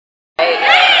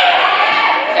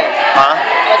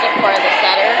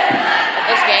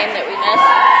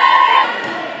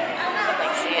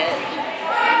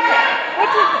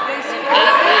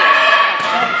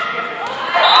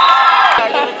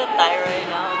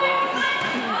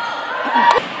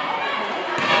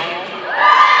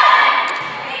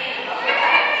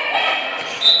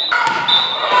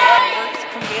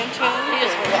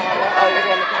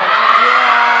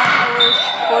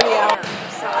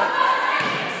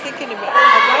thinking about,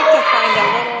 I'd like to find a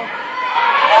little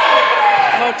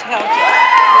motel job.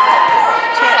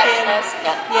 Check in.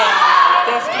 Yeah.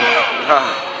 Just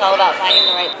It's all about finding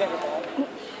the right people.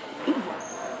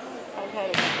 I've had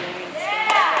experience.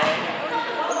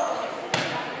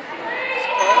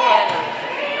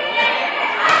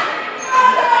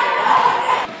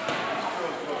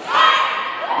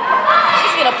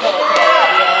 She's gonna pull it back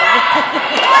again.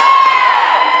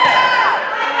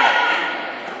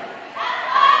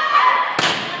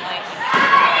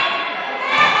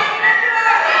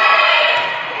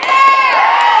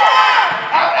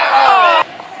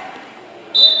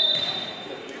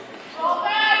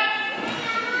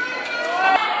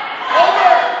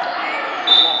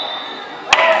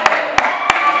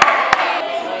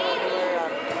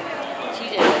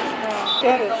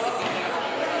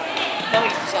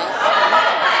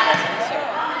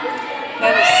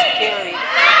 That is scary.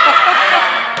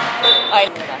 I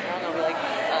don't know, like,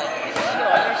 is she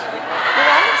on or something?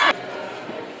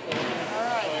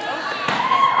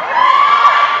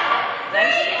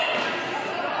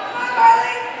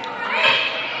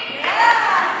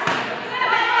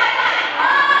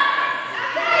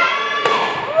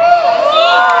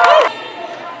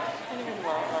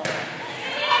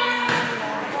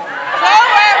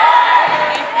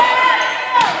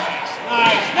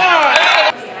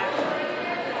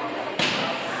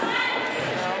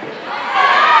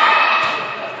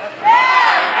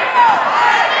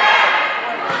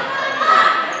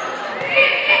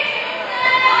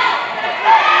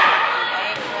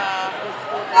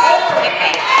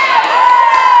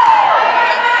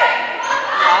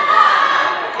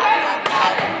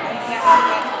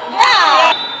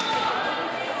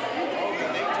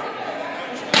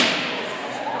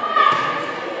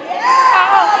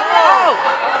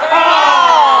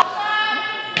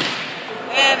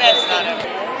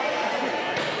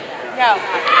 No.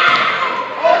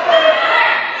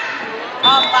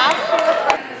 Last year,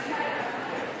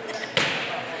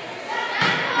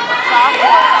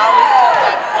 sophomores always took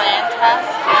that plan test.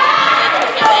 They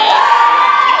took an A,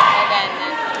 and then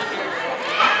juniors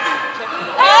took an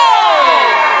A.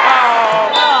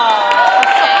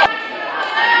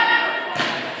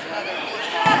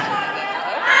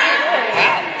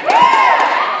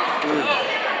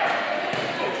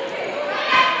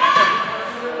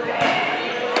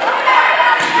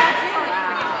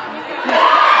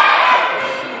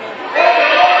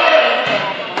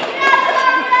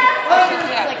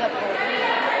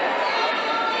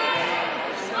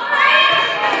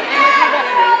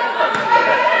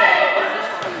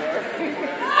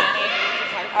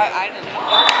 I don't know.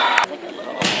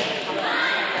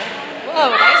 Whoa,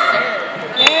 nice serve.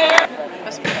 Yeah.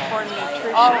 Must be poor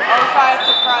nutrition. Oh, if I have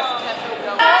to cross the test, we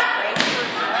go right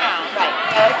first round. Right.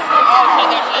 Oh, so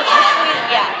there's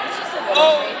yeah. It's just a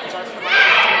little break just for my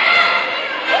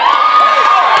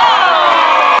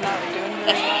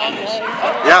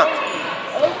Yeah.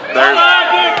 There's.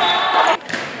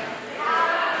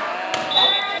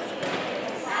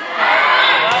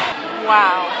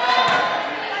 Wow.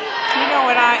 You know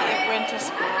when I went to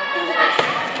school?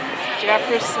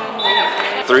 Jefferson,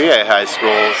 3A high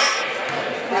schools.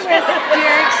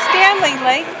 Stanley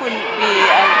Lake wouldn't be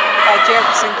a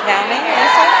Jefferson County,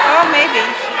 is it? Oh, maybe.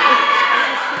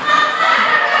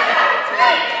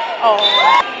 Oh.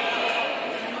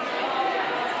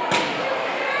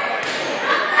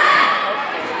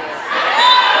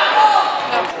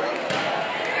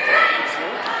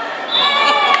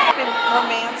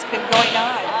 Romance been going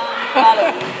on.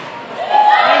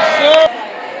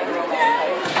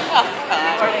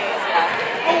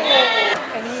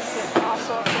 And he's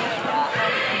also a freshman.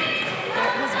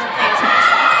 His birthday is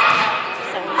Christmas,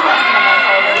 so he's less than a month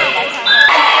older than my son.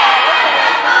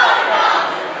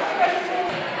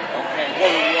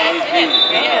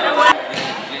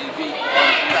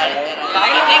 I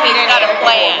think he's got a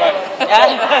plan.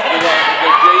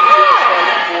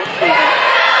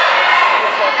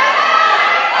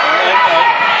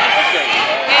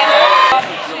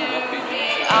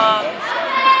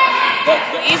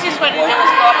 The easiest way to do is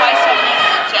go up I-70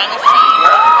 to Genesee.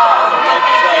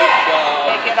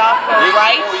 Take it off, go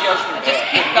right, and just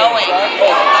keep going.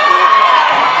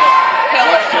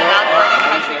 Pillars and Mount Vernon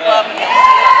Country Club.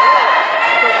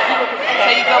 So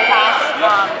you go past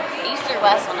East or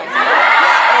west on us?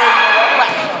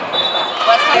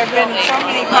 West. There have been so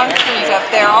many functions up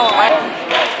there all around.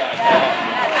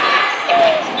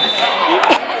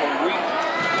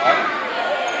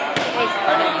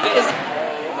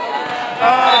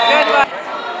 Oh, good luck.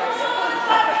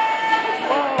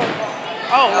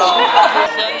 Oh,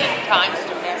 Zillion times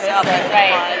to myself as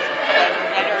it was.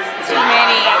 Too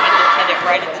many. I would just hit it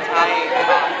right at the top of your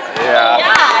head. Yeah.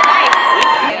 Yeah,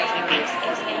 nice.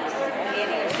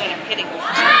 Instead of hitting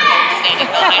standing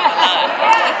behind the line.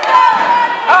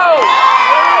 Oh!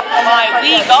 My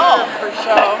we go. For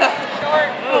show.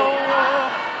 Short move.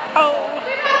 Oh.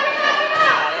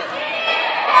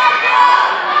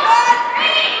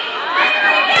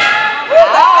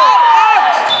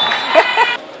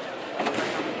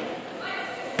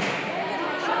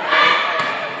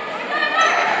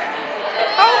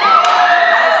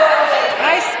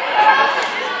 Nice.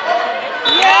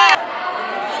 Yeah.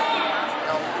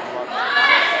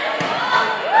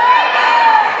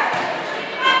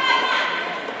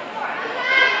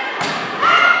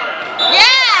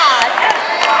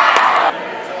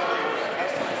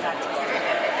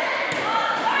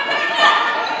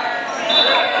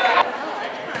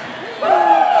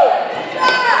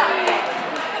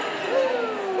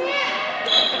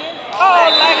 Oh,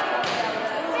 like.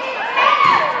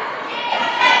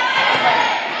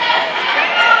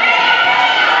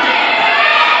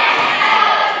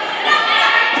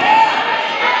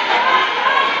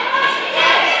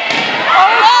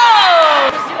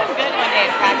 Good when they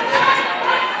practice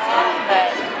but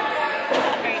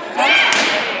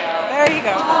There you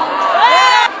go.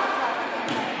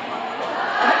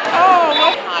 Oh,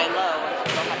 what? High low.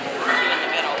 Two in the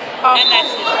middle. Oh. And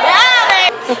that's it.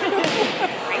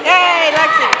 Yay,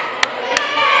 Lexi.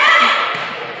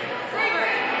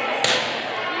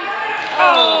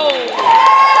 Oh.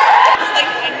 Like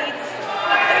I need.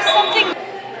 There's something.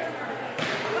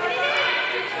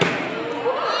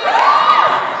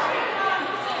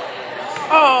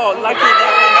 Oh, lucky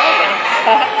that went over.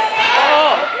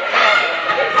 Oh.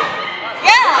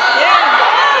 yeah. Yeah.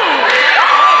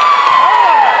 Oh,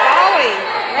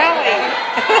 rally.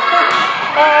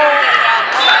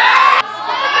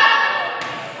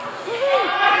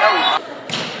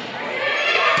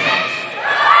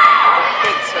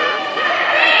 Good serve.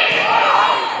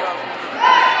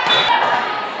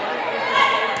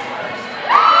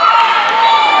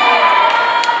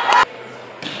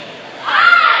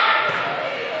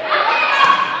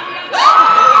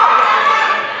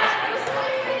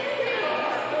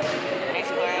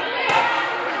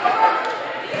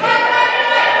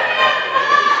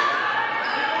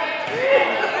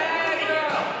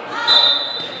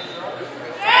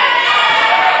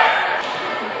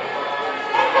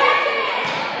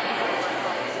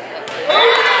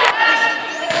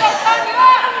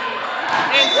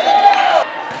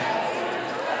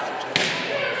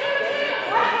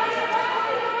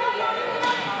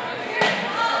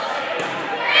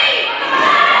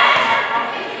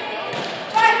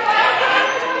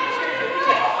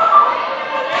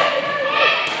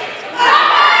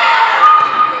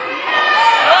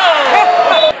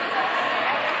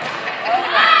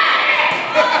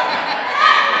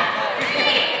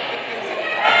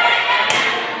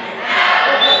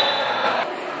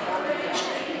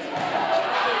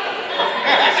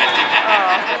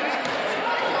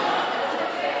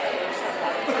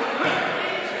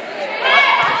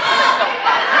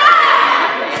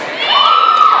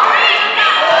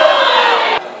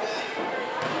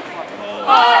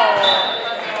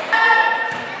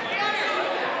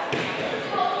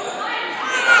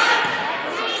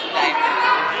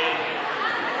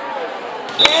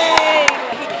 Yay!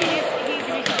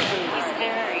 He's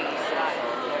very shy.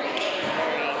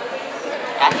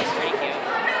 Yeah, he's pretty cute.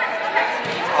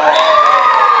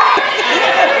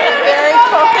 Very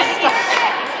focused.